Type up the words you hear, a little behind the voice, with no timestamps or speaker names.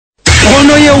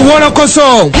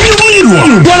Wolokoso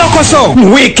Wolokoso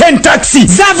weekend taxi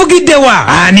zavugiddewa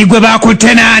ani gwe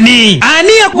bakutte nani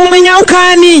ani yakumenya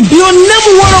ukani yonna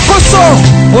mu Wolokoso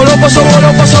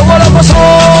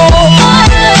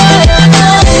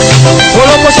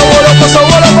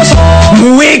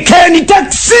weekend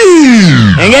taxi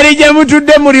engeri gye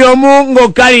mutudde muli omu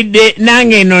ng'okkalidde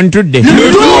nange eno ntudde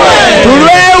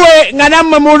tulwewe nga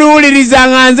nammwe muluwuliriza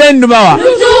nga nze ndubawa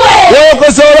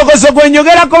Wolokoso gwe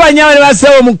njogerako banyawe ne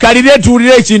basewo mukkalire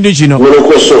tuwulire ekintu kino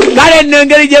kale nno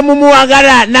engeri gye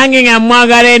mumuwagala nange nga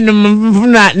mwagala eno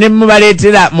mufuna ne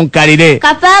mubaleetera mukkalire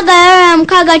Kapalaga yara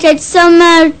mkaga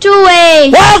tetusoma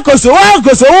lutuwe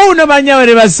Wolokoso wuuno banyawe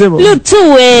ne basewo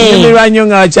lutuwe emirwanyo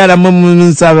nga bakyala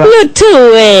munsaba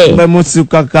lutuwe bwe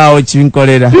musukakaawo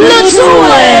kinkolera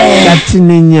lutuwe kati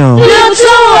ninyo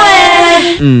lutuwe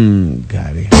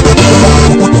gale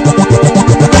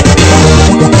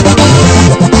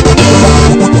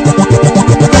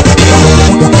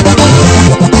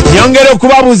nyongera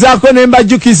okubabuuzaako ne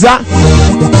mbajjukiza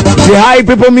nti High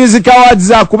People Music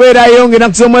Awards akubeerayo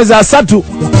ng'enaku z'omwezi 3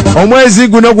 omwezi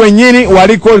guno gwennyini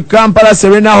waliko Kampala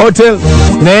Serena Hotel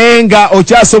naye nga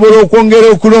okyasobola okwongera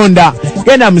okulonda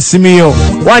genda musimiyo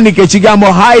wandika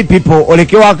ekigambo High People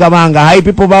olekewo akabanga High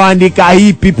People bawandiika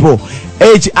High People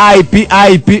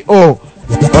HIPIPO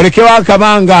olekewo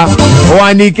akabanga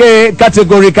owandiike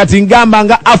category kati ngamba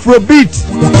nga Afrobeat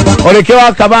olekewo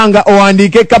akabanga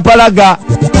owandiike Kapalaga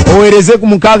owereze ku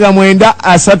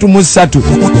 6933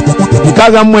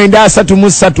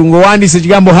 6933 ng'owandiise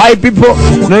ekigambo High People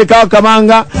nolekawo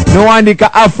akabanga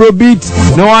n'owandiika Afrobeat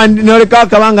nolekawo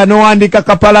akabanga n'owandiika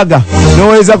Kapalaga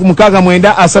n'owereza ku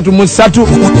 6933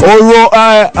 olwo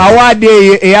award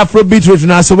eyo Afrobeat lwe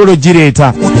tunaasobola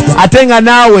ogireeta ate nga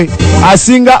naawe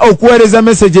asinga okuweereza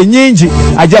message nyingi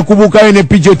ajja kubuukayo ne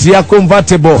Pidgeot ya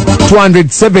convertible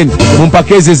 207 mu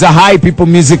mpaka ezo za High People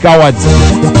Music Awards.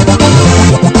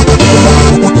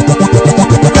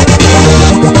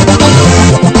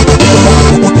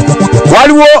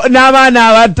 Waliwo n'abaana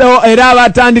abato era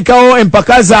abatandikawo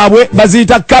empaka zaabwe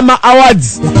baziyita Kama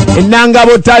Awards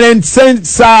ennangabo talent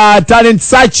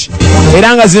search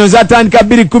era nga zino zatandika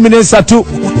 2013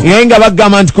 naye nga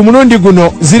bagamba nti ku mulundi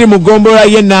guno ziri mu ggombolola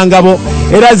y'ennangabo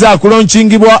era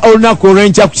zakulonchingibwa olunaku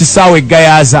olw'enkya ku kisaawe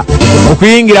Eggayaaza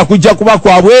okuyingira kujja kuba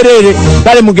kwa bwereere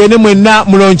kale mugende mwenna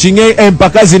mulonchinge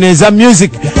empaka zino eza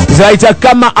music zayita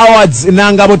Kama Awards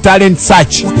ennangabo talent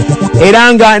search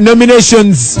era nga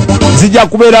nominations zijja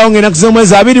kubeerawo ng'enaku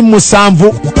z'omwezi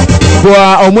 27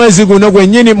 kwa omwezi guno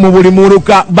gwennyini mu buli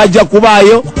muluka bajja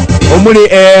kubaayo omuli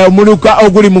omuluka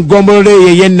oguli mu ggombolola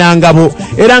y'ennangabo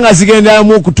era nga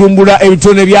zigenderamu okutumbula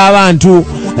ebitone by'abantu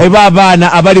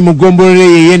abaana abali mu ggombolola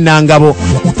y'ennangabo.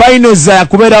 Finals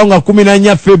yakubeerawo nga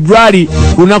 14 February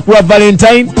ku lunaku lwa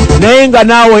Valentine naye nga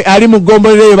naawe ali mu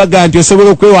ggombolola eyo baga nti osobola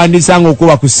okwewandiisa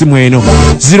ng'okuba ku ssimu eno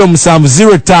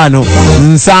 0705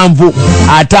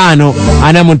 755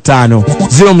 45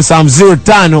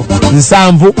 0705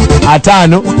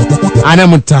 755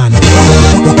 45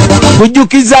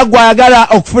 kujjukiza gwayagala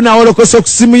okufuna Wolokoso ku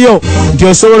ssimu yo nti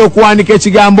osobola okuwandika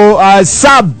ekigambo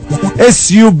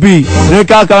SUB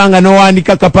nekakabanga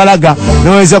n'owandika Kapalaga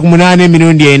n'oweza ku 8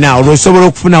 emirundi 4 olwo osobola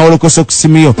okufuna Wolokoso ku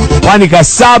ssimu yo wandika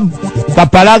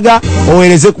Kapalaga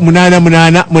owereze ku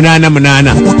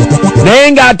 8888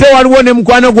 naye ng'ate waliwo ne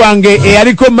mukwano gwange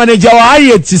eyaliko manager wa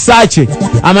Harriet Kisaache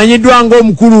amanyiddwa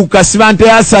ng'omukulu Kasibante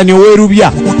Hassan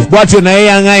ow'Erubya bw'atyo naye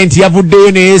yangaye nti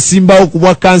yavuddeyo ne yeesimbawo ku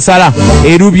bwa kansala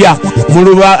Erubya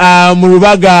mu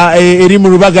Lubaga eri mu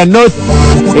Lubaga North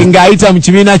ng'ayita mu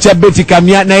kibiina kya Betty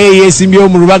Kamya naye yeesimbyewo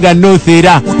mu Lubaga North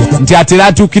era nti atera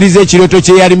atuukiriza ekirooto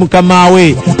kye yali mukama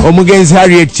we omugenzi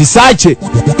Harriet Kisaache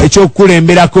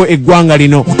ekyokukulemberako eggwanga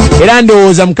lino era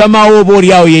ndowooza mukama we oba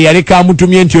oli awo ye yaleka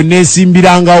amutumye nti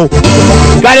onneesimbirangawo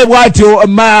kale bw'atyo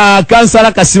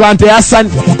kansala Kasibante Hassan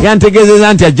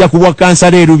yantegeezeza nti ajja kubwa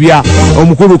kansala Erubya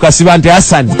omukulu Kasibante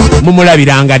Hassan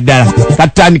mumulabiranga ddala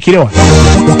katutandikirewa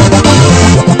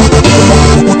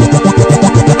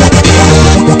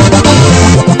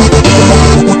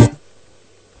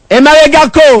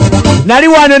emabegako nali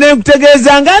wano ne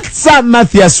nkutegeeza nga Sam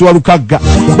Mathias Walukagga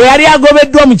bwe yali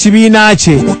agobeddwa mu kibiina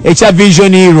kye ekya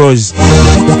Vision Heroes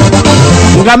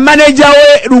nga manager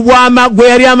we Lubwama gwe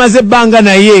yali amaze ebbanga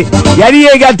naye yali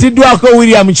yegattiddwako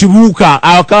William Kibuuka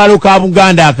akabalo ka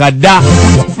Buganda akadda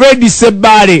Fred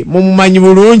Sebbale mumumanyi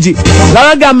bulungi nga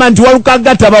bagamba nti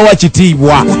Walukagga tabawa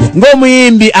kitiibwa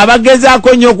ng'omuyimbi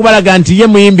abagezaako nnyo okubalaga nti ye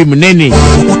muyimbi munene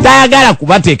tayagala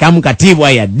kubateekamu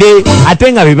katiibwa yadde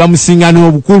ate nga be bamusinga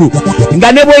n'obukulu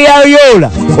nga ne bwe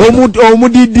yayoola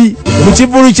omudidi mu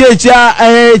kivulu kye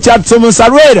kya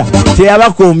Tusomosalwera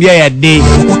teyabakombya yadde.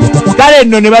 Kale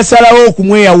nno ne basalawo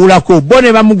okumweyawulako bo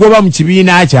ne bamugoba mu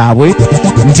kibiina kyabwe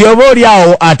nti oba oli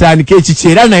awo atandika ekiki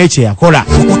era naye kye yakola.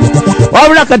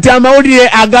 Wabula kati amawulire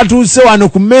agatuuse wano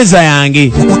ku mmeeza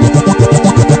yange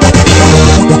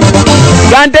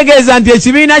gantegeeza nti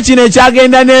ekibiina kino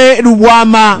ekyagenda ne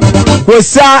Lubwama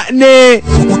kwessa ne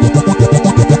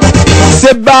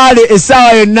Sebbale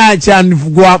essaawa yonna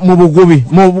kyandivugwa mu bugubi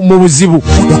mu buzibu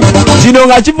kino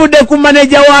nga kivudde ku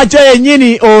maneja waakyo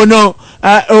yennyini ono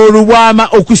Lubwama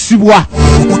okusibwa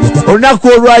olunaku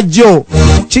olwajjo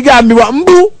kigambibwa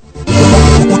mbu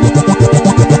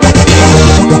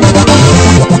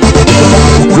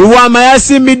Lubwama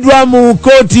yasimbiddwa mu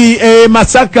kooti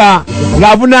Masaka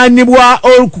ng'avunaanibwa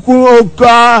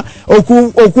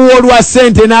okuwolwa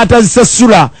ssente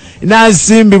n'atazisasula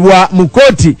n'asimbibwa mu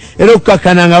kooti era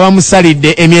okukakkana nga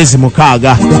bamusalidde emyezi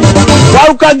 6.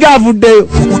 Walukagga avuddeyo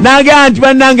n'agamba nti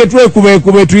bannange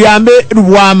twekube tuyambe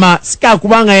Lubwama sika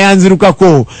kubanga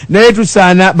yanzirukako naye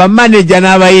tusaana bamaneja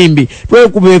n'abayimbi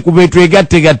twekube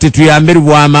twegatte tuyambe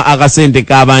Lubwama akasente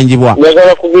kabanjibwa.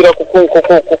 Njagala kugira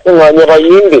kukungaanya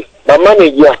bayimbi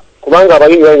bamaneja kubanga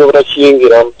abayimbi bange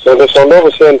butakiyingiramu sonda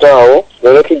obusente awo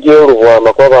naye tujjeyo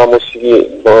Lubwama kuba bamusibye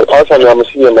Hasani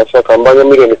amusibye Masaka mbanya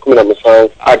milioni 17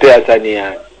 ate Hasani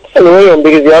yani niwe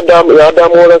yombirizi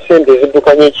yadamuwola sente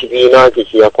eziddukanya ekibiina kye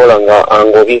kyeyakola nga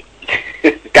angobi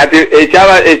kati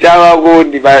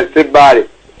ekyabagundi ba Sebbale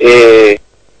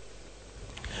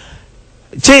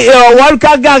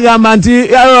Walukagga agamba nti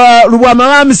Lubwama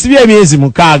bamusibye emyezi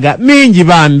 6 mingi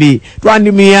bambi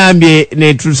twandimuyambye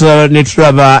ne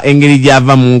tulaba engeri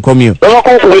gy'ava mu nkomyo.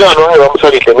 Babakunkubira ano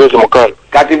bamusalidde emyezi 6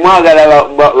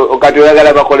 kati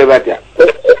oyagala bakole batya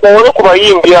ono ku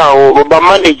bayimbi awo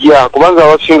bamaneja kubanga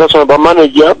abasinga sona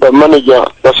bamaneja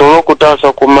basobola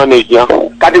okutaasa ku maneja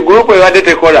kati gurupu ebadde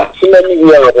tekola simanyi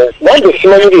byabwe nange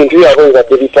simanyi bintu byabwe nga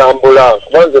tebitambula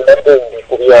kubanga nabbe ndi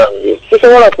ku byange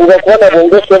sisobola kubana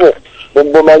bongesebo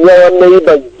bomanya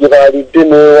wanneyiba gye baalidde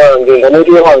n'ewange nga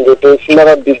n'eri ewange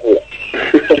tesinaba bigula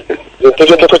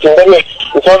ntegeddeko kyengabye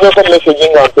nsonzeko message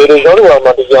nga mpeereza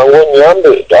Lubwama jangu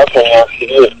onyambe Hasani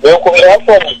asibye nenkubira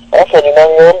Hasani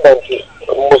naŋŋamba nti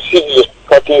musibye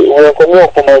kati wenkomye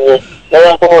okumanya naye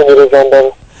akunoonyereza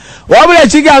ndala. Wabula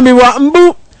kigambibwa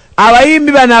mbu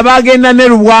abayimbi bano abagenda ne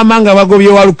Lubwama nga bagobye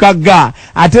Walukagga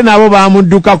ate nabo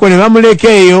bamuddukako ne bamuleka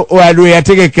eyo lwe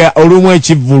yategeka olumu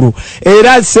ekivvulu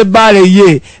era Sebbale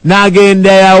ye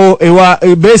n'agenda yawo ewa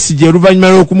Besigye oluvannyuma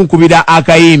lw'okumukubira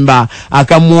akayimba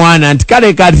akamuwaana nti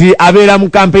kale kati abeera mu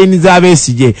kampeyini za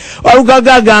Besigye.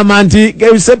 Walukagga agamba nti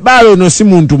Sebbale ono si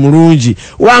muntu mulungi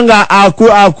wanga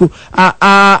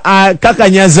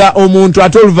kakanyaza omuntu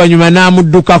ate oluvannyuma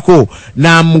n'amuddukako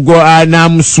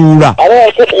n'amusuula.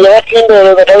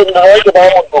 yabatindoleza nawaike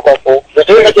bamuddukako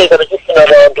eteekateeka tekifuna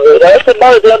abantu naye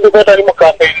Sebbale teyadduka ali mu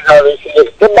kampeyini za Besigye.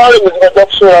 Sebbale muzima gwa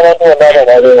kusuula abantu bonna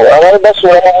ababalewo abantu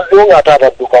basuula mu buzibu ng'ate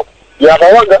abaddukako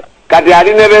yabawaga kati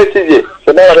ali ne Besigye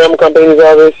Sebbale abeera mu kampeyini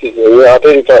za Besigye ate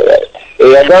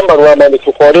yagamba Lubwama nti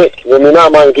tukole nina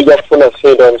amaanyi tujja kufuna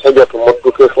ssente omusajja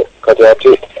tumuddukeko kati ate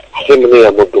mune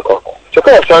yamuddukako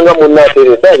kyokka yasanga munna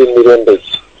ateeredde ali mu mirembe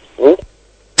ki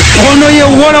ono ye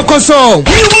Wolokoso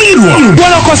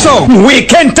Wolokoso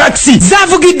weekend taxi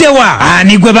zavugiddewa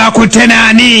ani gwe bakutte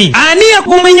naani ani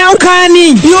yakumenya ukani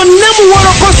yonna mu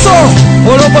Wolokoso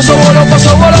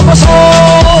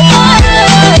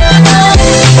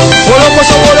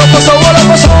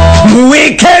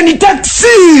weekend taxi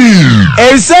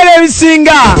ebiseera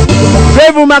ebisinga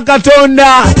twevuma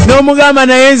Katonda n'omugamba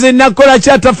naye nze nakola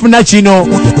kyatafuna kino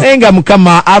naye nga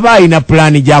Mukama aba alina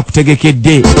pulaani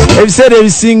gyakutegekedde. Ebiseera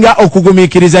ebisinga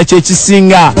okugumiikiriza kye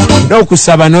kisinga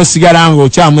n'okusaba n'osigala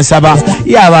ng'okyamusaba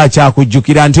yaba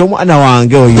akyakujjukira nti omwana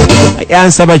wange oyo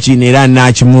yansaba kino era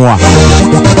naakimuwa.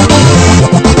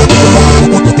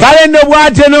 Kale nno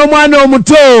bw'ate n'omwana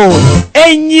omuto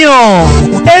ennyo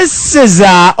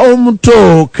esseza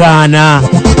omuto kaana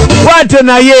bw'ate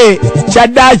naye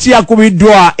kyaddaaki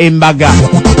yakubiddwa embaga.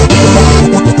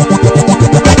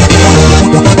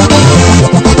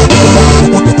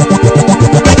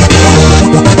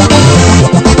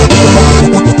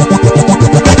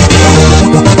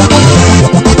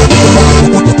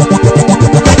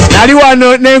 Nali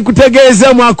wano ne nkutegeeza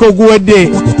omwaka oguwedde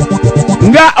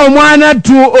nga omwana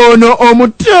tu ono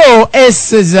omuto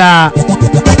Eseza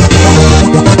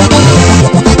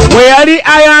we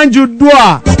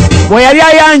yali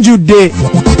ayanjudde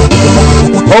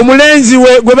omulenzi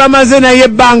we gwe bamaze naye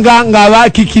ebbanga nga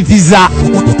bakikitiza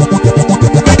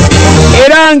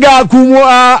era nga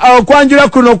okwanjula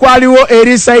kuno kwaliwo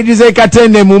eri saidi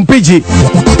z'ekatende mu Mpigi.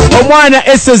 Omwana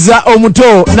Eseza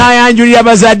omuto n'ayanjulira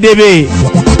bazadde be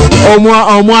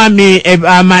omwami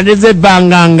amaleze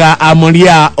ebbanga nga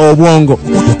amulya obwongo.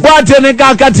 Bw'atyo ne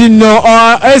kaakati nno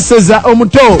Eseza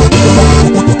omuto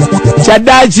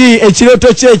kyaddaaki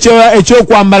ekiroto kye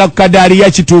ekyokwambala ku kadaali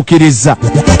yakituukiriza.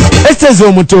 Eseza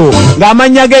omuto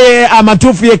ng'amannya ge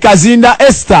amatuufu ye Kazinda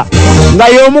Esther nga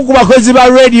y'omu ku bakozi ba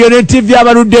radio ne TV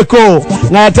abaluddeko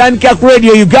nga yatandika ku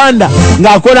Radio Uganda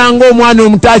ng'akola ng'omwana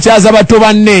omuto akyaza bato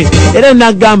banne era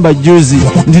n'agamba juzi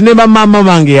nti ne bamaama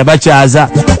bange yabakyaza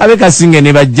abe Kasinge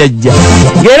ne bajjajja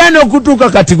ng'era n'okutuuka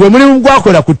kati gwe mulimu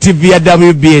gwakola ku TV ya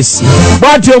WBS.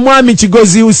 Bw'atyo omwami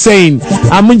Kigozi Hussein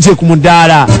amugye ku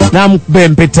mudaala n'amukuba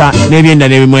empeta n'ebyenda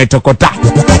n'ebimwetokota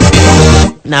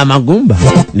n'amagumba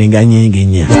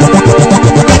neganyengenya.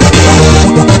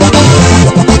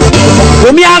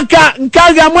 Mu myaka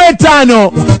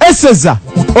 65 Eseza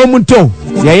omuto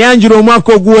yayanjula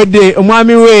omwaka oguwedde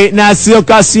omwami we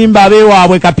n'asooka Simba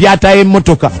abeewaabwe kapyata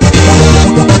y'emmotoka.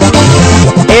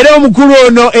 Era omukulu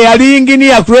ono eyali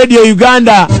inginiya ku Radio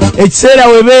Uganda ekiseera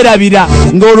we beerabira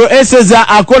ng'olwo Eseza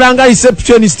akola nga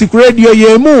receptionist ku radio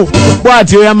y'emu.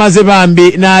 Bw'atyo yamaze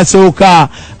bambi n'asooka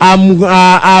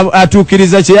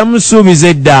atuukiriza kye yamusuubiza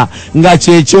edda nga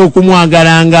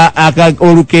kyekyokumwagalanga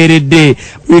olukeeredde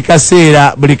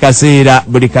buli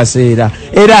kaseera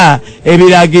era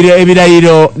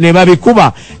ebirayiro ne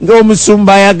babikuba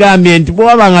ng'omusumba yagambye nti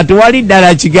bw'oba nga tewali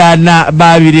ddala kigaana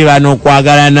babiri bano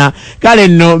okwagalana kale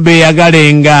nno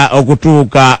beeyagalenga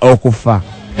okutuuka okufa.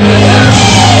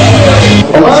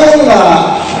 Obanga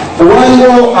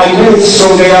waliwo alina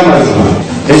ekisonga y'amazima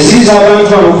eziyiza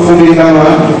abantu ab'okufumbiriganwa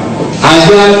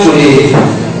ajatule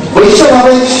bwe kisobola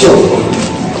ekityo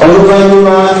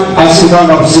oluvannyuma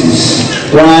asimbanga busirisi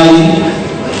wali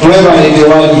mwebalege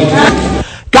wali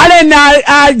kale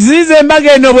azize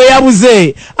embaga eno bwe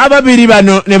yabuze ababiri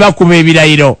bano ne bakuba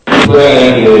ebirayiro.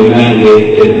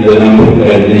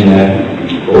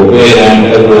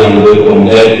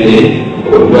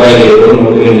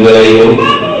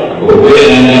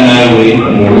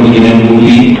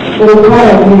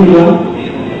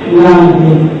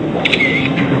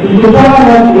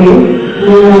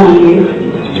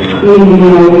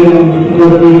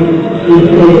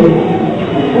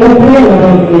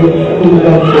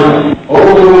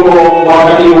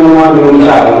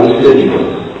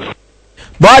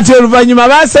 Bw'atyo oluvannyuma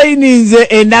basayininze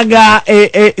endaga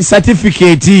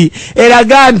certificate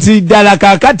eraga nti ddala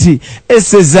kaakati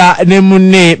Eseza ne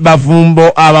munne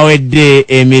bafumbo abawedde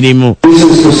emirimu. This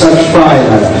is to certify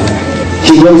that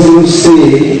Kigozi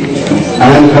Hussein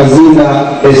and Kazinda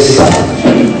Esther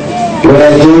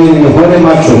were joined in holy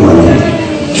matrimony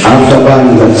after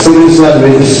burning at Seventh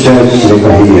Adventist Church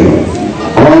Lekahiro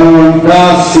on the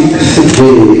 6th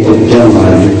day of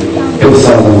January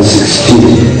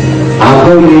 2016.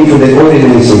 According to the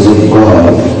ordinances of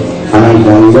God and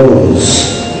the laws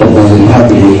of the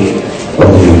Republic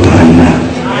of Uganda.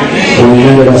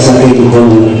 Remember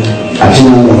Sakekono,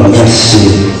 Atinanga Bagasi,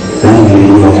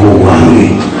 Nanga Wangi.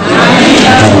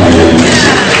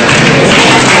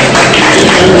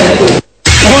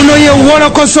 Ono ye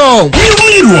Wolokoso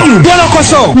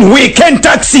Wolokoso weekend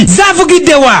taxi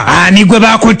zavugiddewa ani gwe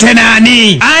bakutte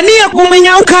naani ani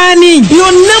yakumenya ukani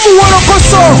yonna mu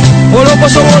Wolokoso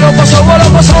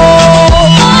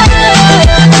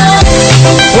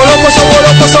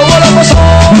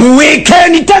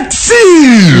weekend taxi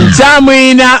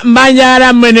Chamwina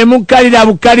Mbanyara mwene mukalira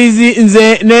bukalizi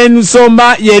nze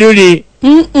n'enusomba yeruli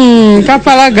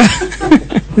Kapalaga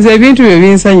nze ebintu bye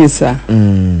binsanyusa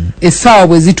essaawa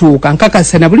bwe zituuka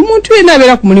nkakasana buli muntu yenna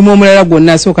abeera ku mulimu omulala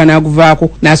gwonna asooka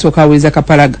n'aguvaako n'asooka awuliza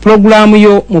Kapalaga pulogulaamu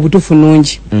yo mu butuufu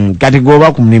nnungi. Kati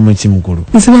gwoba ku mulimu ki mukulu?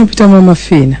 Nsiba mpita Mama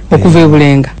Fiina okuva e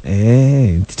Bulenga.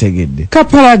 Ntitegedde.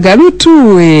 Kapalaga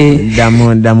lutuwe.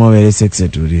 Ddamu obeere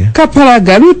secretary.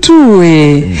 Kapalaga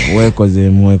lutuwe.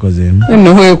 Weekozeemu.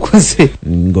 Nno weekoze.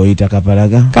 Ng'oyita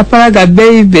Kapalaga? Kapalaga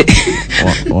BAIBE.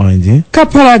 Wanje?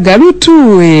 Kapalaga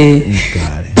lutuwe.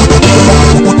 Kale.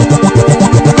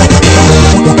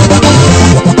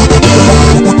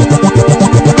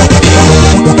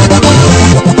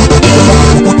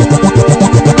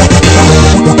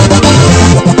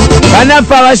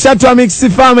 Banafa abasatu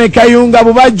Mixed Farm Kayunga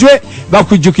Bubajwe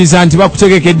bakujjukiza nti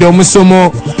bakutegekedde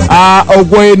omusomo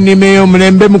ogw'ennime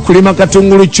y'omulembe mu kulima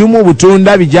katungulu cumu,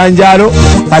 butunda, bijanjaalo,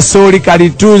 kasooli,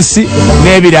 kalitunsi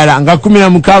n'ebirala nga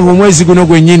 16 omwezi guno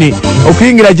gwennyini.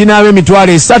 Okuyingira ginaaba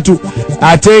emitwalo 3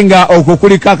 ate nga okwo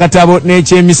kuliko akatabo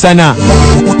n'ekyemisana.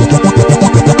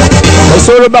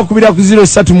 Osobola bakubira ku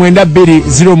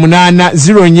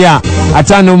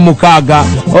 0322080456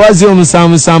 oba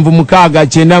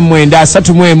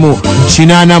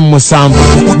 0776931487.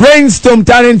 Brainstorm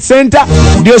Talent Center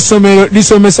lyo somero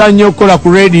lisomesa nnyo okukola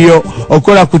ku radio,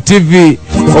 okukola ku TV,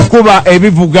 okuba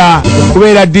ebivuga,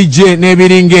 kubeera DJ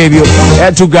n'ebiringa ebyo.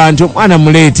 Yatuga nti omwana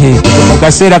muleete mu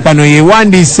kaseera kano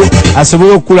yeewandiise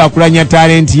asobole okukulaakulanya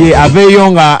talent ye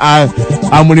aveeyo nga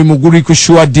amulimu guli ku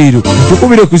shuwa diiru.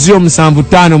 Tukubire ku 0757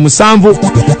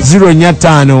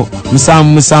 075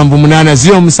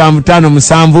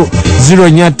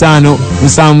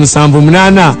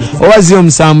 0757 oba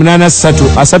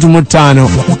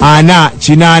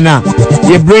 078335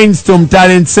 ye Brainstorm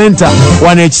Talent Center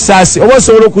wano Ekisaasi. Oba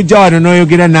osobola okujja wano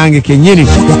n'oyogera nange kennyini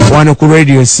wano ku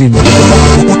radio Simba.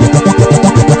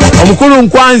 Omukulu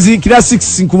Nkwanzi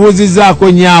Classics nkubuuzizaako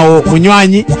nyaawo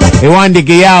munywanyi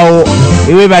ewandike yaawo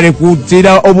ewebale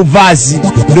kutira obuvaasi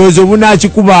ndowooza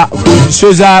obunaakikuba ku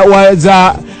show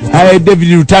za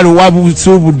David Lutalo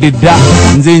wabusuubudde dda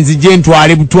nze nzije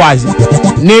ntwale butwazi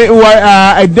ne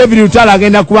David Lutalo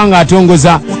agenda kuba nga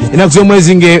atongoza ennaku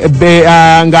z'omwezi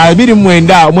nga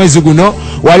 29 omwezi guno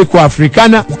wali ku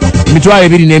Africana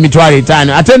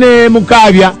 2,500 ate ne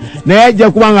Mukaabya naye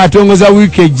ajja kuba nga atongoza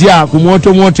wiiki ejja ku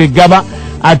mwoto Egaba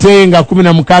ate nga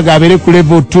 16 abere ku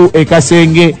level 2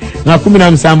 ekasenge nga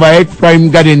 17 Prime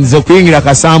Gardens okuyingira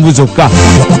kasambu zokka.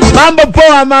 Mambo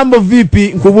poa, mambo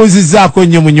vipi? Nkubuuzizaako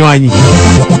nnyo munywanyi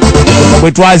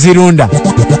bwe twazirunda.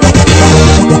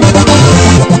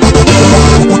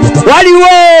 Waliwo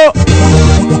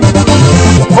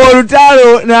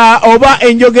olutalo na oba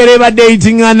enjogere badde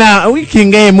eyitingana wiiki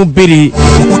ng'emu 2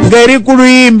 ng'eri ku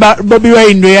luyimba Bobi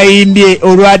Wine yayimbye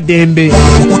olwa Dembe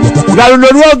nga luno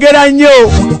lwogera nnyo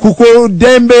ku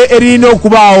Dembe erina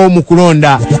okubaawo mu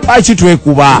kulonda. Lwaki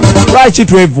twekuba, lwaki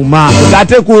twevuma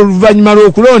ng'ate ku luvannyuma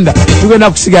lw'okulonda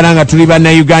tugenda kusigala nga tuli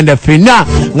bannayuganda ffenna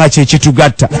nga kye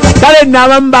kitugatta. Kale nno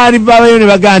abamu baali babayo ne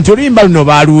bagamba nti oluyimba luno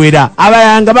baaluwera.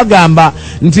 Abayanga bagamba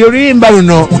nti oluyimba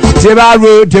luno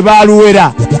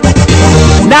tebaaluwera.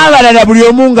 N'abalala buli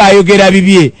omu ng'ayogera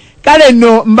bibye. Kale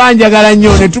nno mbanjagala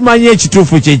nnyo ne tumanye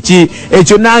ekituufu kyeki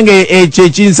ekyo nange ekyo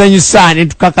ekinsanyusa ne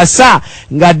tukakasa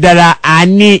nga ddala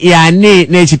ani yani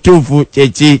n'ekituufu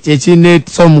kyeki ne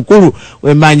omukulu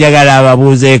we mbanjagala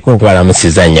ababuuzeeko.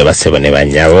 Balamusiza nnyo basebo ne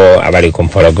bannyabo abali ku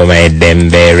mpologoma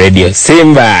y'Eddembe Radio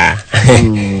Simba.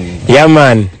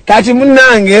 Yaman kati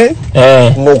munnange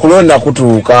ng'okulonda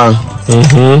kutuuka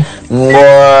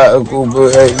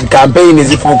kampeyini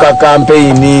zifuuka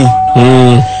kampeyini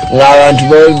ng'abantu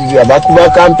abakuba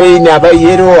kampeyini aba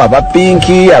yero aba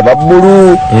pinki aba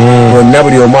bbulu bonna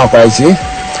buli omu akwaki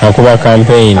akuba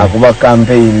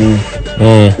kampeyini.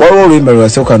 Waliwo oluyimba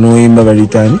lwasooka n'oyimba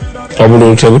balitaani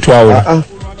obululu tebutwawula.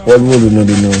 Waliwo luno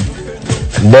lino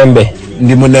Dembe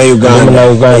ndi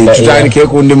Munnayuganda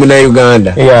tutandikeku ndi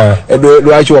Munnayuganda.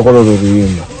 Lwaki wakola olwo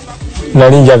oluyimba?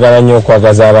 Nali njagala nnyo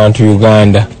okwagaza abantu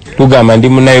Uganda. Tugamba ndi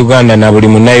Munnayuganda na buli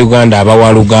Munnayuganda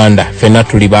abawa Luganda ffenna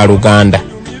tuli ba Luganda.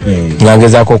 Nga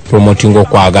ngezaako okupromotinga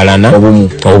okwagalana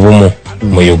obumu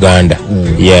mu Uganda.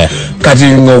 Kati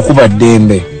ng'okuba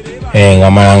Dembe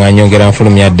nga malanga nyongera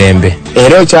nfulumya Dembe.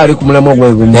 Era okyali ku mulamwa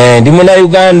gwegumu? Ndi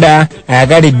Munnayuganda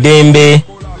ayagala eddembe.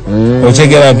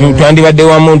 Okyegera twandibadde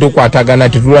wamu tukwatagana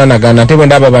tetulwanagana ate bwe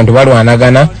ndaba abantu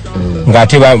balwanagana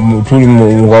ng'ate tuli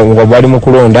bali mu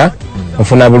kulonda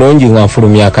nfuna bulungi nga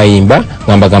nfulumya akayimba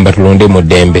nga mbagamba tulonde mu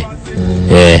Dembe.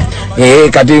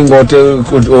 Kati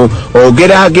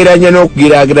ogeraageranya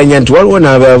n'okugiraageranya nti waliwo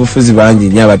n'abafuzi bangi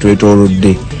nnyo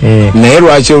abatwetoolodde naye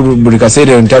lwaki buli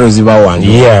kaseera entalo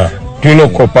zibawange? Tulina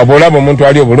okukoppa. Bw'olaba omuntu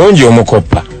ali obulungi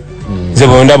omukoppa. Nze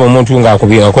bwe ndaba omuntu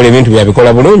ng'akola ebintu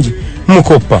byabikola bulungi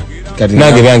mukoppa.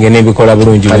 Nange byange nebikola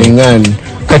bulungi.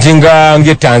 Kati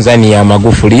nga Tanzania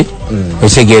Magufuli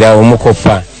otegera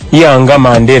omukoppa yanga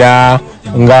Mandela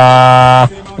nga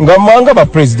ba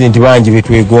president bangi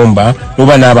betwegomba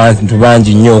oba n'abantu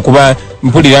bangi nnyo kuba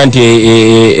mpulira nti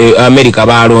America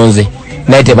balonze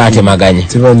naye tebatemaganye.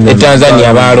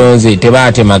 Tanzania balonze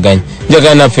tebatemaganye.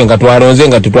 Njagala naffe nga twalonze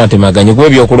nga tetwatemaganye kuba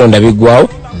ebyokulonda biggwawo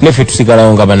neffe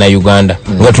tusigalawo nga bannayuganda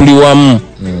nga tuli wamu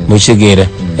mu kitegeera.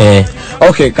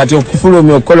 Kati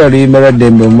okufulumya okukola oluyimba lwa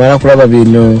Dembe omala kulaba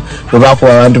bino bwe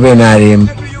bakuba abantu b'NRM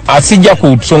asijja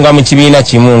kusonga mu kibiina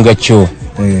kimu ng'ekyo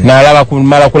n'alaba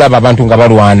kumala kulaba abantu nga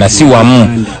balwana si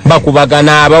wamu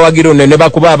bakubagana abawagiro ne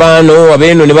bakuba abaano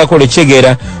abeeno ne bakola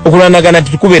ekyegera okulwanagana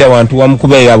titukubeera wantu wamu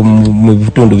kubeera mu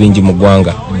bitundu bingi mu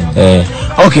ggwanga.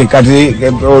 Okay, kati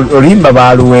olimba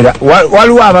baluwera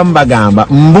waliwo abamu bagamba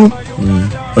mbu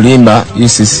olimba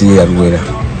UCC yaluwera,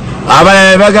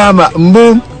 abalala bagamba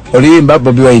mbu olimba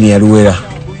Bobi Wine yaluwera,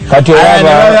 kati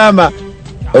olaba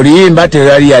oluyimba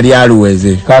yali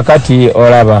aluweze. Kakati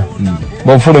olaba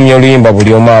bw'ofulumya oluyimba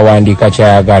buli omu awandiika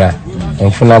kyayagala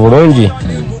enfuna bulungi.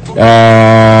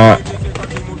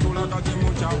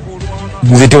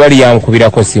 Nze tewali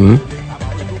yankubirako simu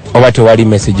oba tewali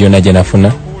message yonna gye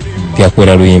nafuna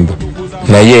tyakwera luyimba,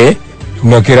 naye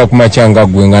nokera ku makyanga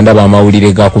gwe nga ndaba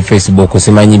amawulire ga ku Facebook,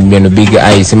 simanyi bino Big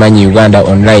Eye, simanyi Uganda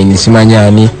Online, simanyi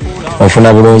ani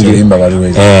ofuna bulungi.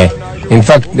 In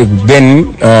fact then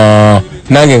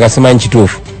nange nga simanyi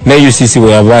kituufu ne UCC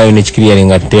bwe yavaayo nekikiriyali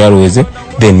nga teyaluweze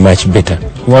then much better.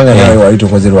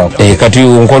 Kati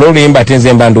nkola oluyimba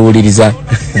tenze mba nduwuliriza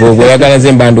bw'oyagala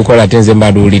nze mba ndukola tenze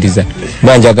mba nduwuliriza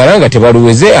banjagala nga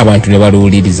tebaluweze abantu ne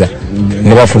baluwuliriza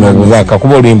ne bafuna obubaka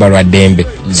kuba oluyimba lwa ddembe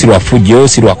si lwa fujjo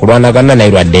si lwa kulwanagana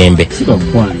naye lwa ddembe.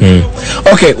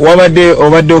 Okay,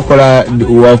 obadde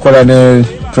wakola ne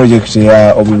project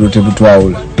ya obululu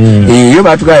tebutwawula iyo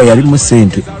batugaya yali mu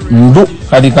sente mbu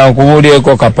kati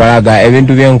kankubuulyeko Kapalaga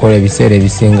ebintu byenkola ebiseera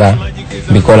ebisinga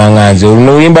bikola nga nze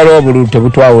oluyimba lw'obululu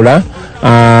tebutwawula.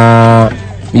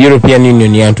 European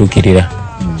Union yantuukirira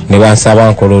ne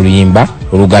bansaba nkola oluyimba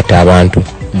olugatta abantu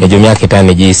egyo myaka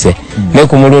 5 giyise ne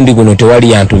ku mulundi guno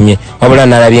tewali yantumye wabula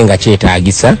nalabye nga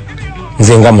kyetaagisa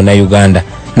nze nga Munnayuganda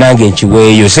nange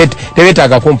nkiweeyo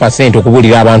tebetaaga kumpa sente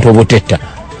okubulira abantu obutetta,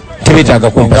 tebetaaga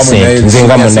kumpa sente nze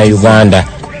nga Munnayuganda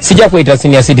sijja kweta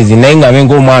senior citizen naye nga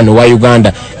benga omwana wa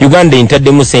Uganda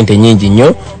entaddemu sente nyingi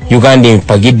nnyo, Uganda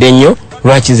empagidde nnyo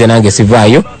lwaki nze nange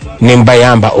sivaayo ne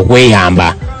mbayamba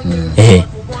okweyamba.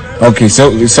 Okay,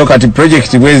 so kati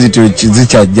project bwezi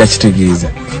zikyajja kitegeeza.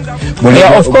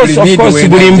 Of course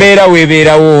buli mbeera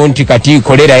weebeerawo nti kati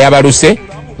kolera yabaluse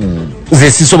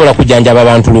nze sisobola kujanjaba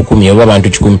abantu 100 oba abantu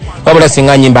 10 wabula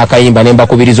singa nyimba akayimba ne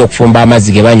mbakubiriza okufumba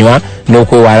amazzi ge banywa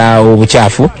n'okwewala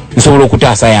obukyafu nsobola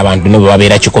okutaasayo abantu ne bwe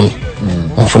babeera 10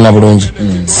 nfuna bulungi.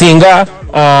 Singa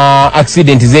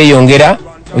accident zeeyongera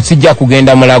osijja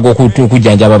kugenda mulago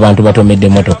kujanjaba abantu batomedde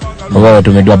moto oba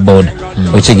batomeddwa boda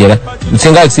okigera.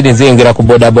 Singa accident zeeyongera ku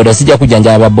boda sijja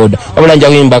kujanjaba boda wabula nja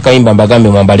kuyimba akayimba mbagambe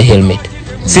mwambale helmet.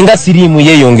 Singa siriimu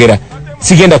yeeyongera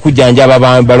sigenda kujanjaba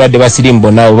balwadde basirimu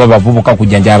bonna oba bavubuka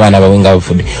kujanjaba abaana bawenga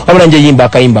bafudde wabula nje yimba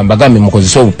akayimba mbagambe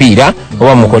mukozese obupiira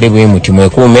oba mukole bwe muti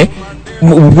mwekuume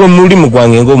gwe mulimu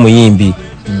gwange ng'omuyimbi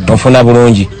onfuna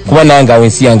bulungi kuba nange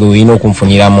awensi yange weeyina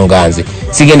okunfuniramu nga nze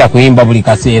sigenda kuyimba buli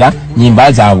kaseera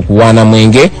nyimba za kuwaana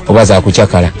mwenge oba za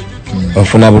kucakala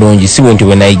onfuna bulungi si bwe nti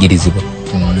bwe nayigirizibwa.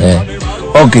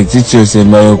 Okay,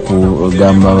 kikyosembayo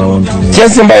kugamba abantu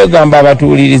kyesembayo gamba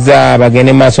abatuwuliriza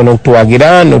bagende maaso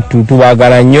n'okutuwagira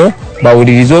tubagala nnyo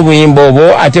bawulirize obuyimba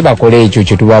obwo ate bakole ekyo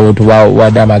kye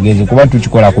tubawadde amagezi kuba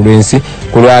tukikola ku lwensi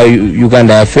ku lwa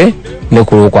Uganda yaffe ne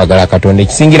ku lw'okwagala Katonda.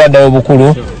 Ekisingira ddala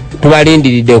obukulu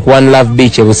tubalindiridde ku One Love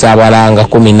Beach ebusaabalanga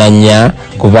 14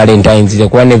 ku Valentines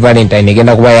kuba ne Valentine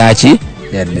egenda kuba yaki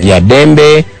ya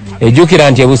Dembe.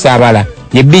 Ejjukira nti ebusaabala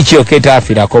ye beach yokka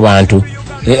etaafiirako bantu.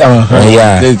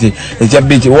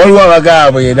 Ekyabiki waliwo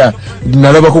abagabo era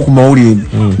nalabako ku mawulire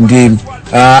nti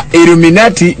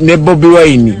Illuminati ne Bobi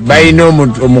Wine balina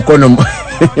omukono mu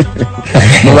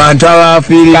bantu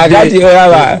abafiiridde. Kakati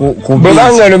olaba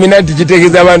bwebanga Illuminati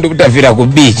kitegeeza abantu butafiira ku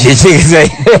beach ekitegeeza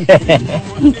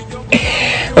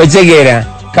okitegeera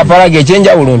Kapalaga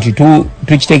ekyenjawulo nti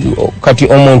tukiteke kati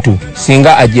omuntu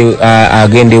singa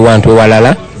agende wantu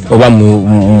ewalala oba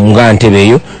nga Ntebe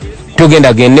eyo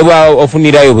tugenda gende bwa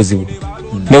ofunirayo buzibu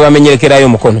ne bamenyerekerayo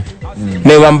mukono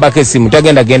ne bambaka esimu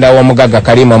tagenda genda wa mugaga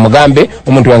Kalima mugambe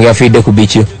omuntu wange yafiidde ku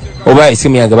bichi oba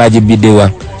esimu yange bagibiddewa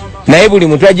naye buli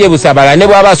muntu ajje busabala ne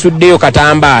bwaba asuddeyo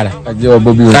katambaala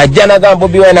ajja nagamba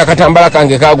Bobi Wine akatambala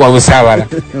kange kagwa busabala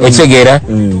okitegeera.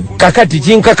 Kakati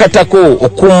kinkakatako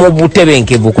okuuma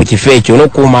obutebenkevu ku kifo ekyo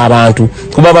n'okuuma abantu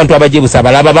kuba abantu abajje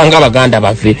busabala babanga baganda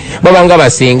baffe babanga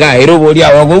basenga era obaoli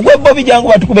awo gwe Bobi jangu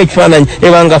batukuba ekifaananyi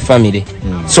ebanga famire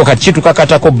so kati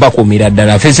kitukakatako bakuumira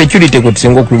ddala ffe security kwe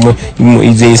tusinga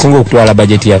isinga okutwala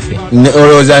bajeti yaffe.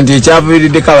 Olowooza nti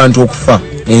ekyaviiriddeko abantu okufa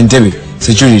Entebbe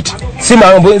security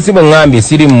si bwe ngambye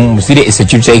siri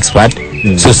security expert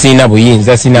so sina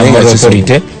buyinza sina moral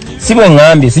authority sibwe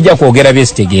ngambye sijja kwogera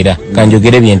byesitegera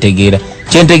kanjogere byentegeera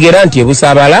kyentegeera nti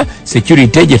ebusabala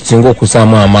security gye tusinga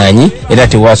okusaamu amaanyi era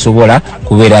tewasobola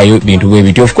kubeerayo bintu bwe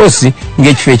biti of course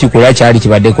ng'ekifo ekikula kyali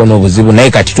kibaddeko n'obuzibu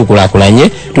naye kati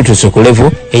tukulaakulanye tutuse ku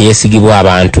level eyeesigibwa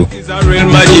abantu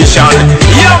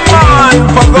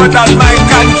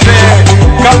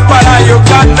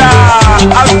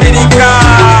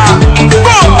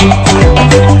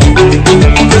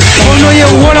ono ye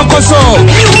Wolokoso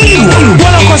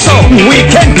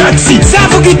weekend taxi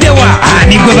savugiddewa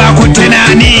ani gwe bakutte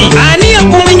nani ani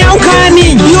yakumunyawukani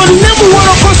yonna mu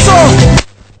Wolokoso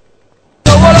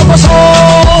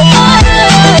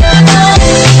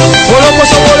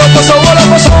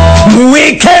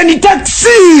weekend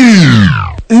taxi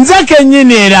nze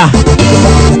kennyini era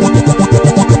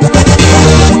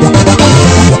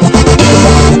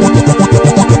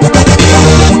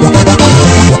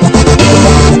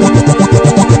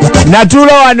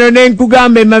natuula wano ne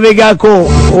nkugamba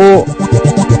emabegako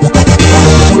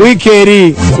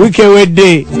wiiki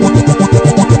ewedde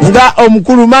nga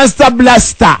omukulu Master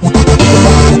Blasta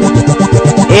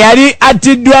eyali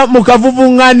attiddwa mu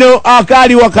kavuvuŋŋano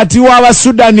akaali wakati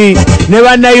w'Abasudani ne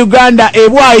Bannayuganda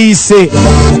ebwayise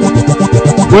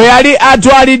bwe yali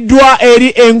atwaliddwa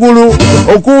eri engulu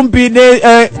okumpi ne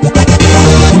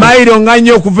mayiro nga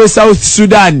nnyo okuva e South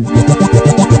Sudan.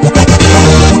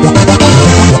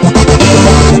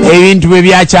 Ebintu bwe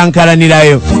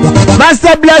byakyankalanirayo.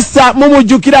 Master Blasta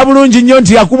mumujjukira bulungi nnyo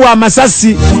nti yakubwa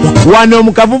amasasi wano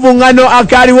mu kavuvuŋŋano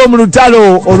akaaliwo mu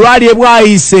lutalo olwali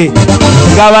ebwayise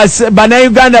nga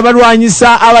Bannayuganda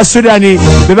balwanyisa Abasudani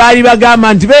be baali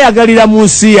bagamba nti beeyagalira mu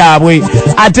nsi yaabwe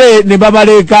ate ne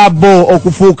babaleka bo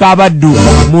okufuuka abaddu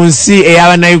mu nsi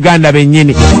ey'Abannayuganda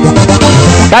bennyini.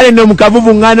 Kale nno mu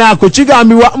kavuvuŋŋano ako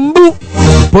kigambibwa mbu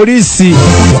poliisi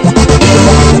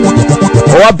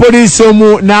owa poliisi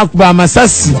omu n'akuba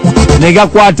amasasi ne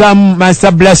gakwatamu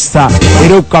Master Blasta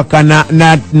era okukakana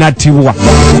nattibwa.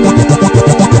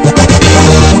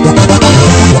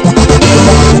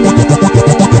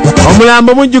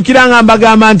 Omulambo mujjukira nga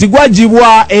mbagamba nti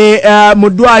gwagibwa mu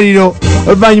ddwaliro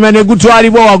oluvannyuma ne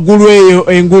gutwalibwa waggulu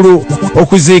eyo engulu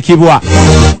okuziikibwa.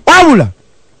 Wabula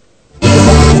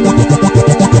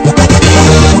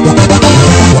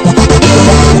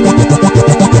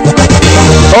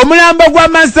omulambo gwa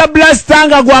Master Blasta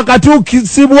nga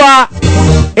gwakatuukisibwa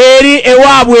eri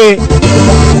ewaabwe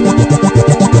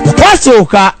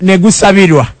wasooka ne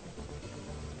gusabirwa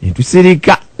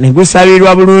netusirika ne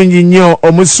gusabirwa bulungi nnyo.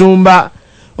 Omusumba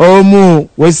omu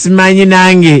wesimanyi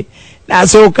nange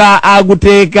n'asooka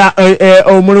aguteeka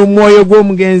omwoyo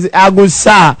gw'omugenzi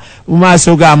agussa mu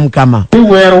maaso ga Mukama.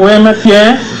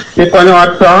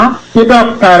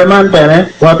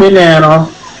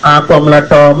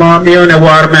 Acumulator mamiyo ne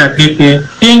warme kiki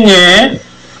tinge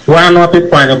wano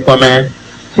pipanyo kome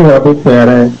siwa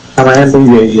bipere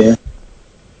amaendi yeye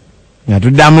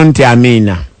natuddamu nti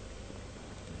amiina.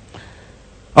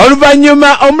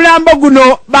 Oluvannyuma omulambo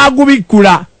guno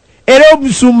bagubikkula era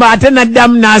omusumba ate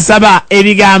naddamu n'asaba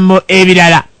ebigambo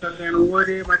ebirala.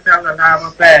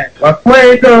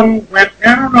 Wakwedo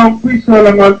wekano kwiso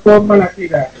la mwalpoma la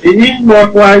tiga inyingo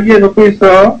kwa yeno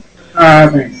kwiso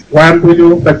amen.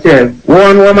 Wantuju kacel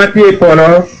won wamati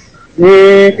polo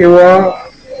ni kiwo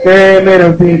ke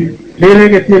meropi lele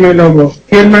ke time logo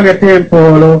kirma ke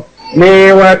tempolo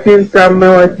ne watin samme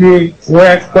wati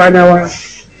wek panawa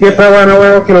ke pawana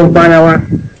wa kilo panawa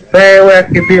pe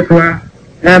wek kibitwa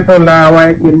empola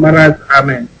wa kirmaraz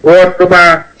amen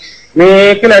wotuba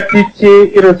ni kila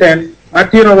tichi irusen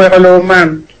matino wekalo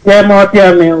man ke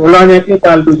motiame ulonye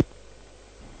kitaldu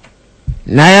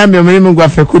nayambye omulimu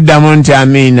gwaffe kuddamu nti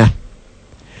amiina.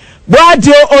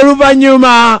 Bw'atyo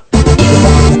oluvannyuma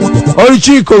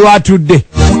olukiiko lwatudde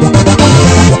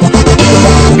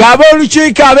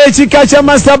ng'ab'olukiiko ab'ekika kya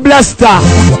Master Blasta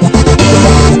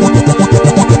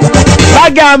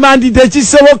bagamba nti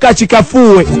tekisoboka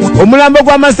kikafuuwe omulambo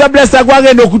gwa Master Blasta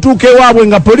gwagenda okutuuka ewaabwe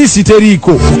nga poliisi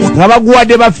teriiko nga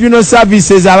baguwadde ba funeral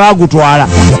services abaagutwala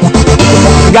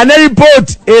nga ne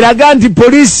report eraga nti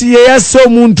poliisi yeyasse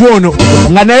omuntu ono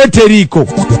nga nayo teriiko.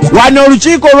 Wano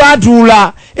olukiiko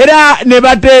lwatuula era ne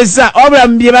bateesa wabula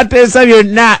mu bye bateesa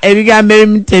byonna ebigambo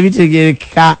ebimu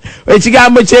tebitegerekeka.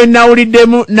 Ekigambo kye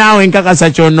nawuliddemu naawe nkakasa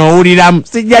ky'onoowuliramu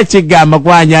sijja kigamba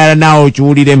kwanjala naawe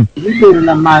okiwuliremu.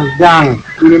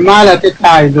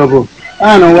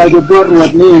 Ano wajibor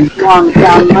wadni wang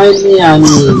kamay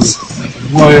ni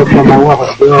moyo kama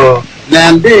wako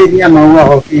lande ni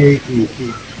amawa ki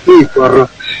kor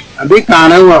abi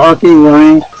kana wa ki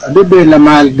woi abi be la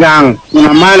mal gang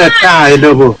na mala ta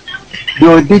dobo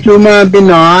do di chuma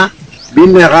binoa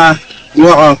binera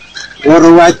yo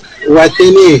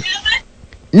watini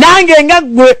nange nga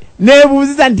gwe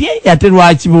nebuuziza nti ate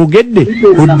lwaki boogedde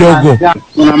ku ddogo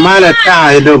unamala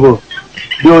taa edogo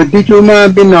jodichuma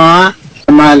binoa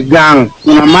malgang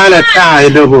unamala taa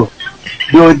edogo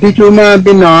jodichuma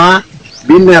binoa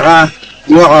binega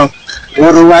yo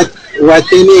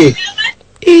watini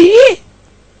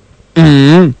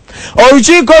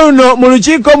olukiiko luno mu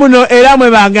lukiiko muno era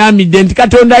mwe bagambidde nti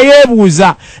Katonda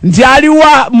yeebuuza nti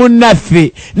aliwa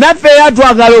munnaffe naffe era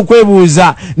twagala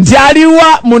okwebuuza nti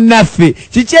aliwa munnaffe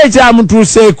kiki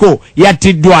ekyamutuuseeko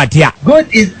yattiddwa atya. God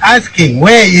is asking,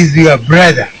 where is your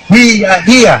brother? We are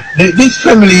here. This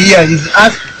family here is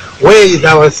asking, where is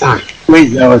our son? Where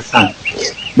is our son?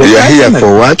 We are here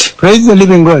for what? Praise the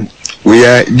living God.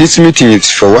 This meeting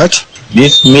is for what?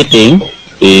 This meeting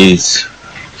is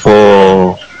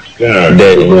for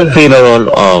the funeral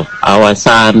of our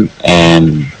son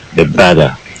and the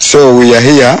brother. So we are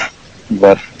here.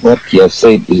 But what you have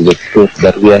said is the truth,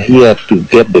 that we are here to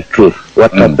get the truth.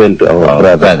 What happened to our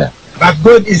brother? But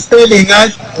God is telling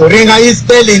us, Ringa is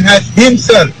telling us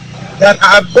himself, that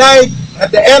I have died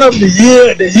at the end of the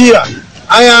year.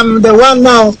 I am the one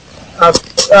now,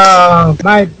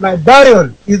 my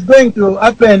burial is going to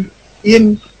happen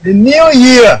in the new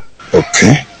year.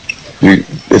 Okay.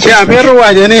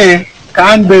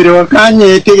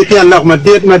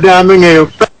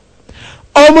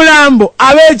 Omulambo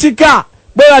ab'ekika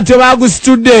bwe batyo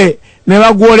bagusitudde ne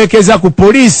bagwolekeza ku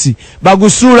poliisi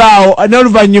bagusuulaawo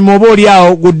n'oluvannyuma oba oli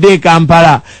awo gudde e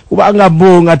Kampala kubanga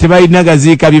bo nga tebalina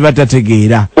gaziika bye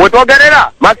batategeera.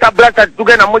 Wetwogerera Master Blasta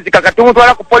tugenda muzika kati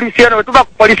tumutwala ku poliisi eno, wetuva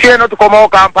ku poliisi eno tukomawo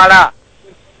Kampala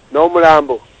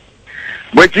n'omulambo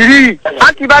bwe kiri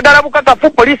anti bagala bukakafu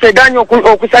poliisi eganye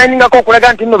okusayiningako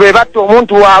okulaga nti nno be batta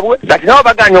omuntu waabwe kati nabo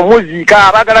baganye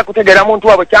omuziika bagala kutegeera muntu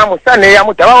waabwe kyamussa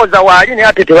neyamuta bawoza waali naye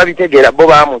ate tebabitegeera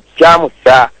bo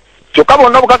kyamussa kyokka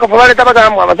bonna obukakafu baleeta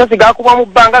bagalamu amasasi gaakubwa mu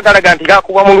bbanga galaga nti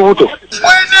gaakubwa mu lubuto.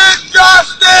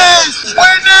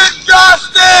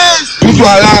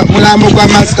 Tutwala mulambo gwa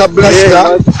Master Blasta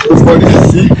ku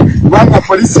poliisi kubanga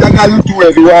poliisi yagala tuwa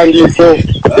ebiwandiiko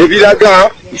ebiraga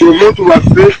nti omuntu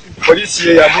waffe poliisi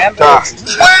ye yamutta.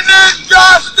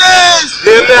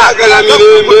 Dembe agala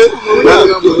mirembe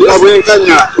na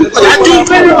bwenkanya.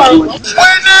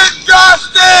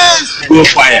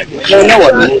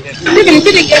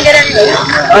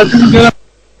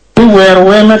 Where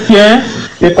women here,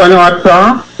 the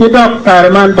Conota, the doctor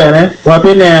Mantene,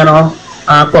 Wabinero,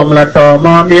 Acomlato,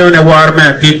 Momione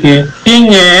Warman, Kiki,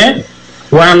 Tinge,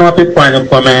 one of the point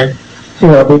comment, she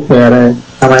will be there,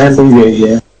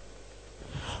 and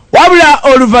wabula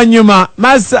oluvannyuma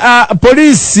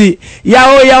poliisi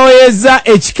yawoyeza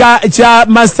ekika kya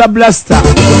Master Blasta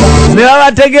ne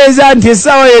babategeeza nti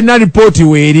essaawa yenna lipooti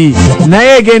weeri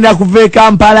naye egenda kuva e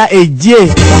Kampala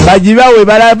ejje bagibawe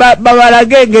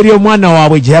babalage engeri omwana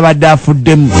waabwe gye yabadde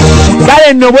afuddemu.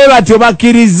 Kale nno bwe batyo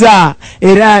bakkiriza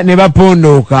era ne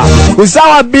bapondooka ku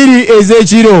ssaawa 2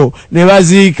 ez'ekiro ne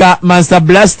baziika Master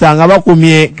Blasta nga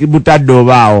bakumye butadde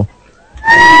obaawo.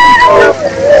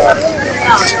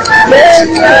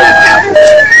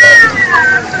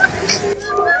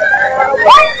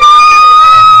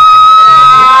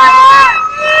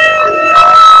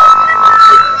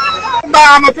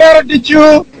 Mapero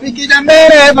dichu, pikida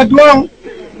mere maduong,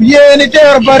 ye ni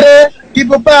ter bare,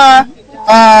 kipopa,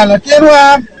 la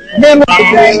terwa, menwa.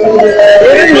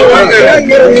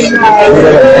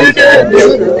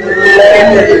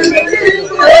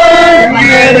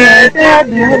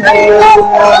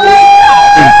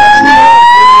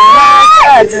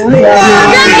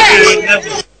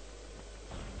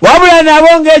 Wabula nabo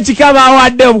ng'ekika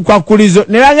bawadde obukwakulizo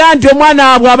ne baga nti omwana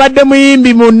waabwe abadde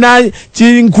muyimbi munna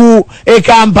kinku e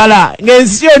Kampala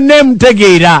ng'ensi yonna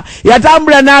emutegeera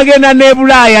yatambula n'agenda ne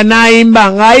Bulaaya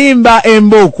n'ayimba ng'ayimba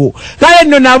emboko. Kale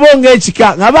nno nabo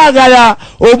ng'ekika nga baagala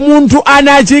omuntu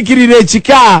anaakiikirira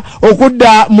ekika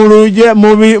okudda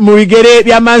mu bigere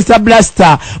bya Master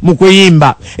Blasta mu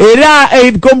kuyimba era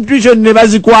competition ne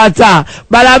bazikwata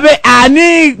balabe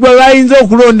ani gwe bayinza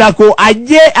okulondako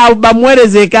ajje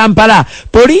bamuwereze Kampala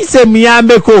poliisi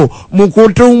emuyambeko mu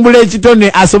kutumbula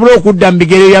ekitone asobole okudda mu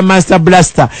bigere bya Master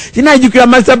Blasta. Kinajjukira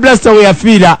Master Blasta we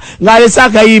yafiira ng'alese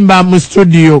akayimba mu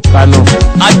studio kano.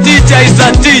 A teacher is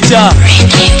a teacher.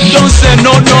 Don't say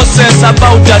no nonsense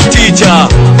about a teacher.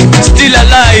 Still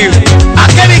alive.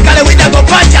 Academically with a go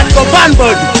punch and go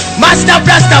panboard. Master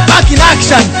Blasta back in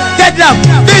action. Deadlock,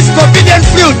 this confident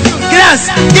flute.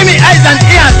 Glass, give me eyes and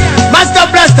ears. Master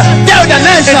Blasta, tell the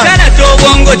nation. Etana to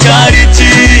bongo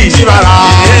charity.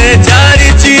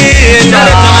 Charity. Etana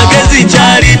to magazine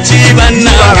charity.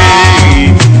 Banage.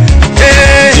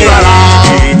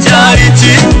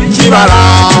 Charity.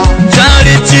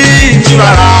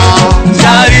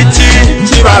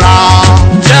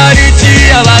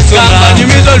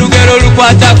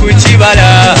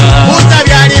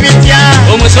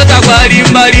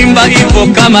 balimbalimba ivo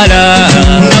kamala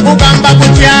nakugamba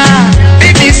kutya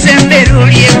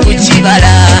bibisemberulye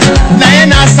kukibala naye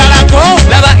nasalako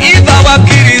laba iva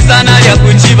wakkiriza nalya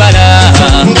kukibala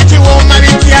nga kiwooma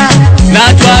bitya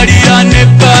natwalira ne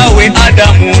bbawe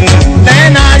adamu naye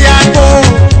nalyako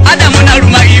adamu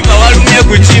naluma iva walumye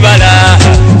kukibala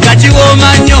nga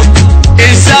kiwooma nnyo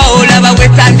ensawo laba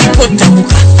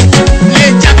wetandikottabuka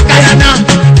nejakkalana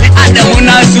adamu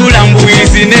nazuula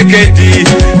mbuyizi nekedi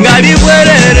ngali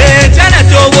bwerere kyana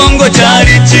kyobwongo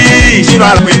kyali ki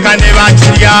kibalweka ne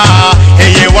bakirya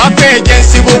eyewafeje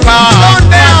nsibuka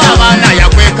abaana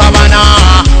yakwekabana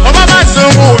oba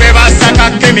bazungu be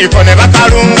basakako emiko ne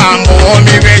bakalunga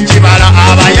mbuwomi b'ekibala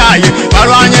abayaye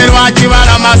balwanye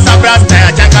lwakibala Master Blasta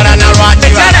yakyankalana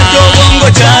lwakibala kyana kyobwongo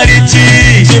kyali ki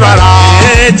kibala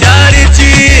kyali ki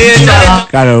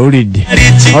kalo ulidde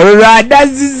olwo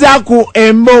adazizza ku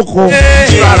emboko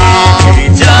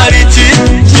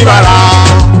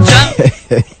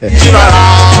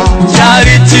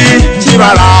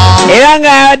era nga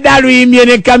yabadde aluyimbye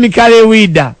ne kamikale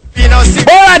wida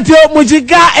obatyo mu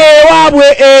kika ewaabwe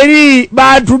eri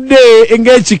batudde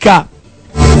ng'ekika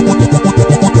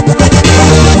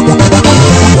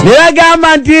ne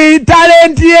bagamba nti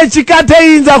talenti y'ekika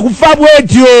teyinza kufa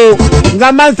bwetyo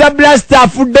nga Master Blasta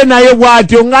afudde naye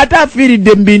bwatyo ng'ate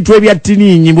afiiridde mu bintu ebya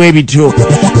ttininyi bwe bityo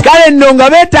kale nno nga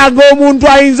beetaaga omuntu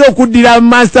ayinza okuddira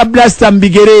Master Blasta mu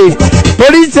bigere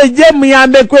poliisi ejje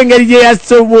emuyambeko engeri gye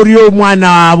yasobolya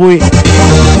omwana waabwe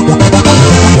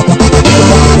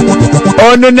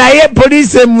ono naye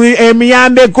poliisi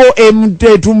emuyambeko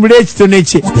etumbula ekitone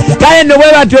kye kale nno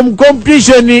bwe batyo mu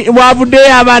competition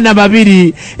wavuddeyo abaana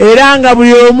babiri era nga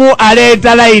buli omu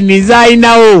aleeta layini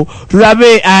z'ayinawo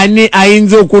tulabe ani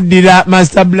ayinza okuddira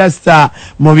Master Blasta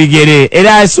mu bigere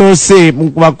era asoose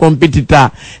mu kuba competitor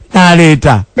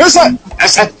n'aleeta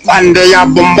Pande ya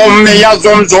bom bom me ya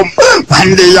zom zom,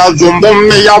 pande ya zom bom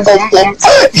me ya bom bom.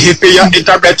 If ya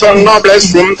ita beton no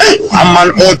bless room,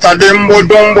 aman ota dem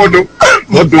bodom bodo,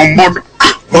 bodom bodo,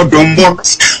 bodom bodo.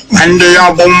 Pande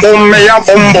ya bom bom me ya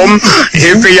bom bom.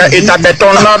 If ya ita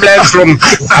beton no bless room,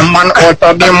 aman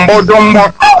ota dem bodom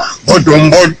bodo, bodom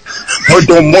bodo,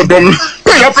 bodom bodom.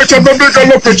 To your pretty baby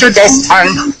girl, pretty this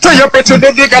time. To your pretty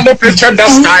baby girl, pretty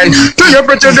this time. To your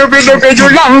pretty baby girl, you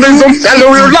land is some, tell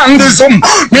you land is some.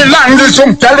 Me land is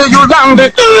some, tell you land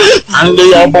it. And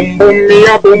the boom boom, me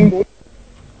a boom boom.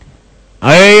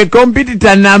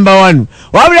 Competitor number 1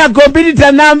 wabula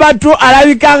competitor number 2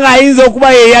 alabika nga ayinza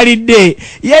okuba yeyalidde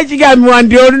yekigambibwa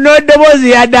nti olina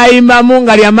eddoboozi yadayimbamu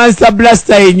nga lya Master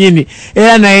Blasta yennyini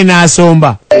era naye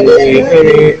n'asomba.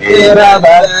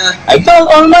 I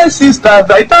told all my sisters,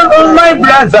 I told all my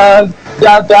brothers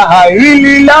that I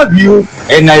really love you,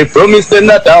 and I promised them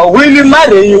that I will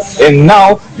marry you, and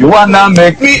now you wanna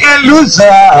make me a loser.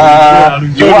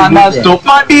 You wanna stop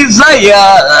my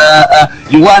desire.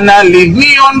 You wanna leave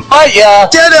me on fire.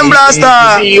 Tell them,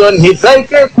 Blasta. Be on hit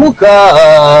like a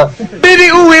cooker. Baby,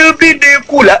 who will be the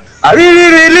cooler? I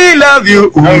really, really love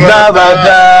you.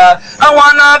 Nabada. I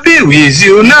wanna be with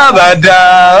you.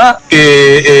 Nabada.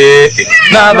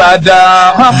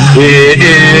 Nabada.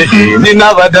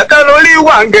 Nabada. Karoli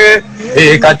wange.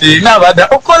 Kati nabada.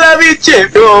 Okola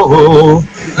bichebyo.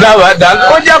 Nabada.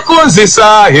 Koja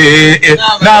kunzisa.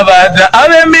 Nabada.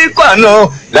 Abe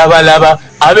mikwano. Laba laba.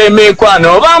 Abe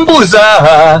mikwano. Bambuza.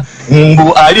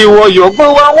 Mbu aliwo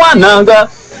yogo wa wananga.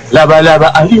 Laba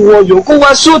laba aliwo yogo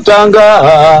wa sutanga.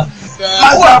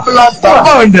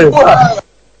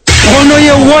 Ono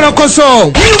ye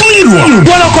Wolokoso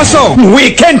Wolokoso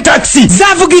weekend taxi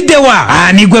zavugiddewa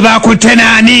ani gwe bakutte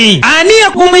nani ani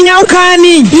yakumenya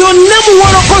ukani yonna mu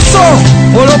Wolokoso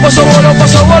Wolokoso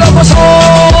Wolokoso Wolokoso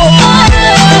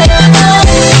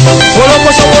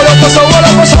Wolokoso Wolokoso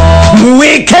Wolokoso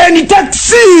weekend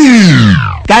taxi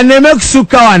kaneme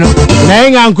kusukka wano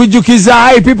naye nga nkujjukiza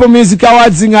High People Music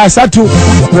Awards nga 3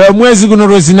 mwezi guno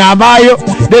lwezinabaayo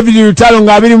David Lutalo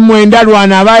nga 29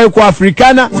 lwanabaayo ku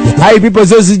Africana High People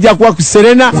zo zijja kuba ku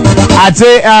Serena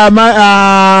ate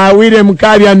William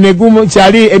Kabya Negumu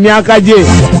kyali emyaka gye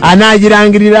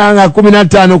anagirangirira nga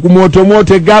 15 ku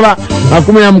moto egaba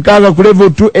 16 ku level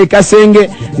 2 ekasenge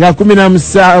nga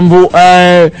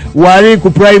 17 wali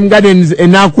ku Prime Gardens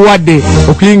enakuwadde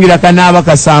okuyingira kanaaba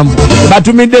kasambu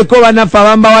batumiddeko banaffe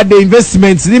abambawadde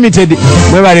Investments Limited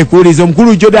mwebale kuwuliza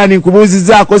omukulu Jordan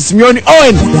nkubuuzizaako Simeon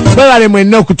Owen mwebale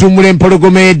mwenna okutumbula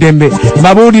empologoma y'eddembe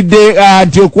mbabuulidde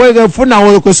nti okufuna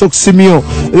Wolokoso ku Simeon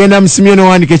genda mu Simeon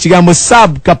owandika ekigambo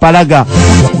sub kapalaga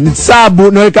sub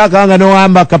nowekakanga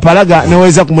nowamba kapalaga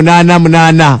noweza ku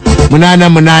 888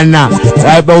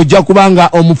 ojja kubanga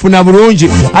omufuna bulungi.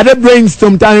 Ate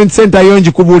Brainstorm Talent Center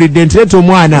yonji kubulidde nti leeta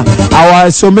omwana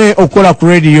awasome okola ku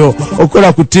radio,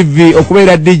 okola ku TV,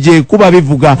 okubeera DJ, kuba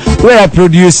bivuga, kubeera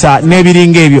producer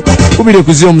n'ebiringa ebyo. Kubire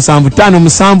ku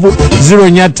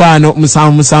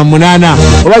 0757055778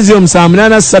 oba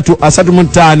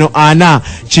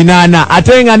 07833548.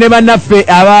 Ate nga ne bannaffe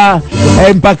aba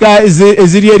empaka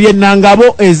eziri eri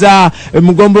ennangabo eza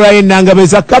mugombola y'ennangabo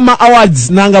eza Kama Awards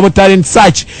Nangabo Talent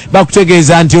Search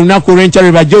bakutegeeza nti olunaku olw'enkya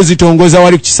lwe bajja ozitongoza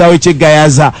wali ku kisaawe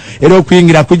ky'eggayaza era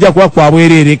okuyingira kujja kuba kwa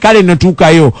bwereere. Kale nno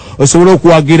tuukayo osobole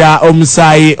okuwagira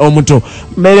omusaayi omuto.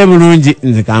 Mbeere bulungi,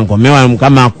 nze kankome wano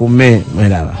Mukama akume.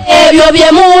 Mweraba. Ebyo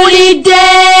bye muwulidde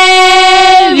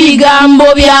bigambo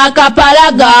bya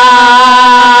Kapalaga.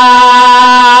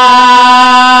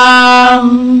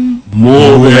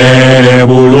 Mubere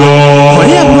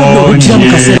bulungi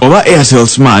oba Airtel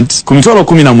Smart ku mitwalo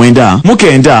 19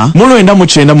 mukenda mulwenda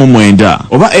mukyenda mu mwenda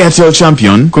oba Airtel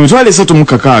Champion ku mitwalo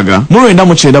 36 mulwenda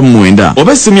mukyenda mu mwenda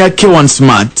oba essimu ya K1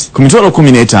 Smart ku mitwalo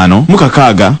 15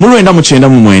 mukakaaga mulwenda mukyenda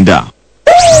mu mwenda.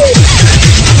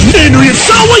 Neno ye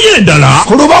sawa yendala.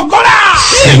 Kulubogola.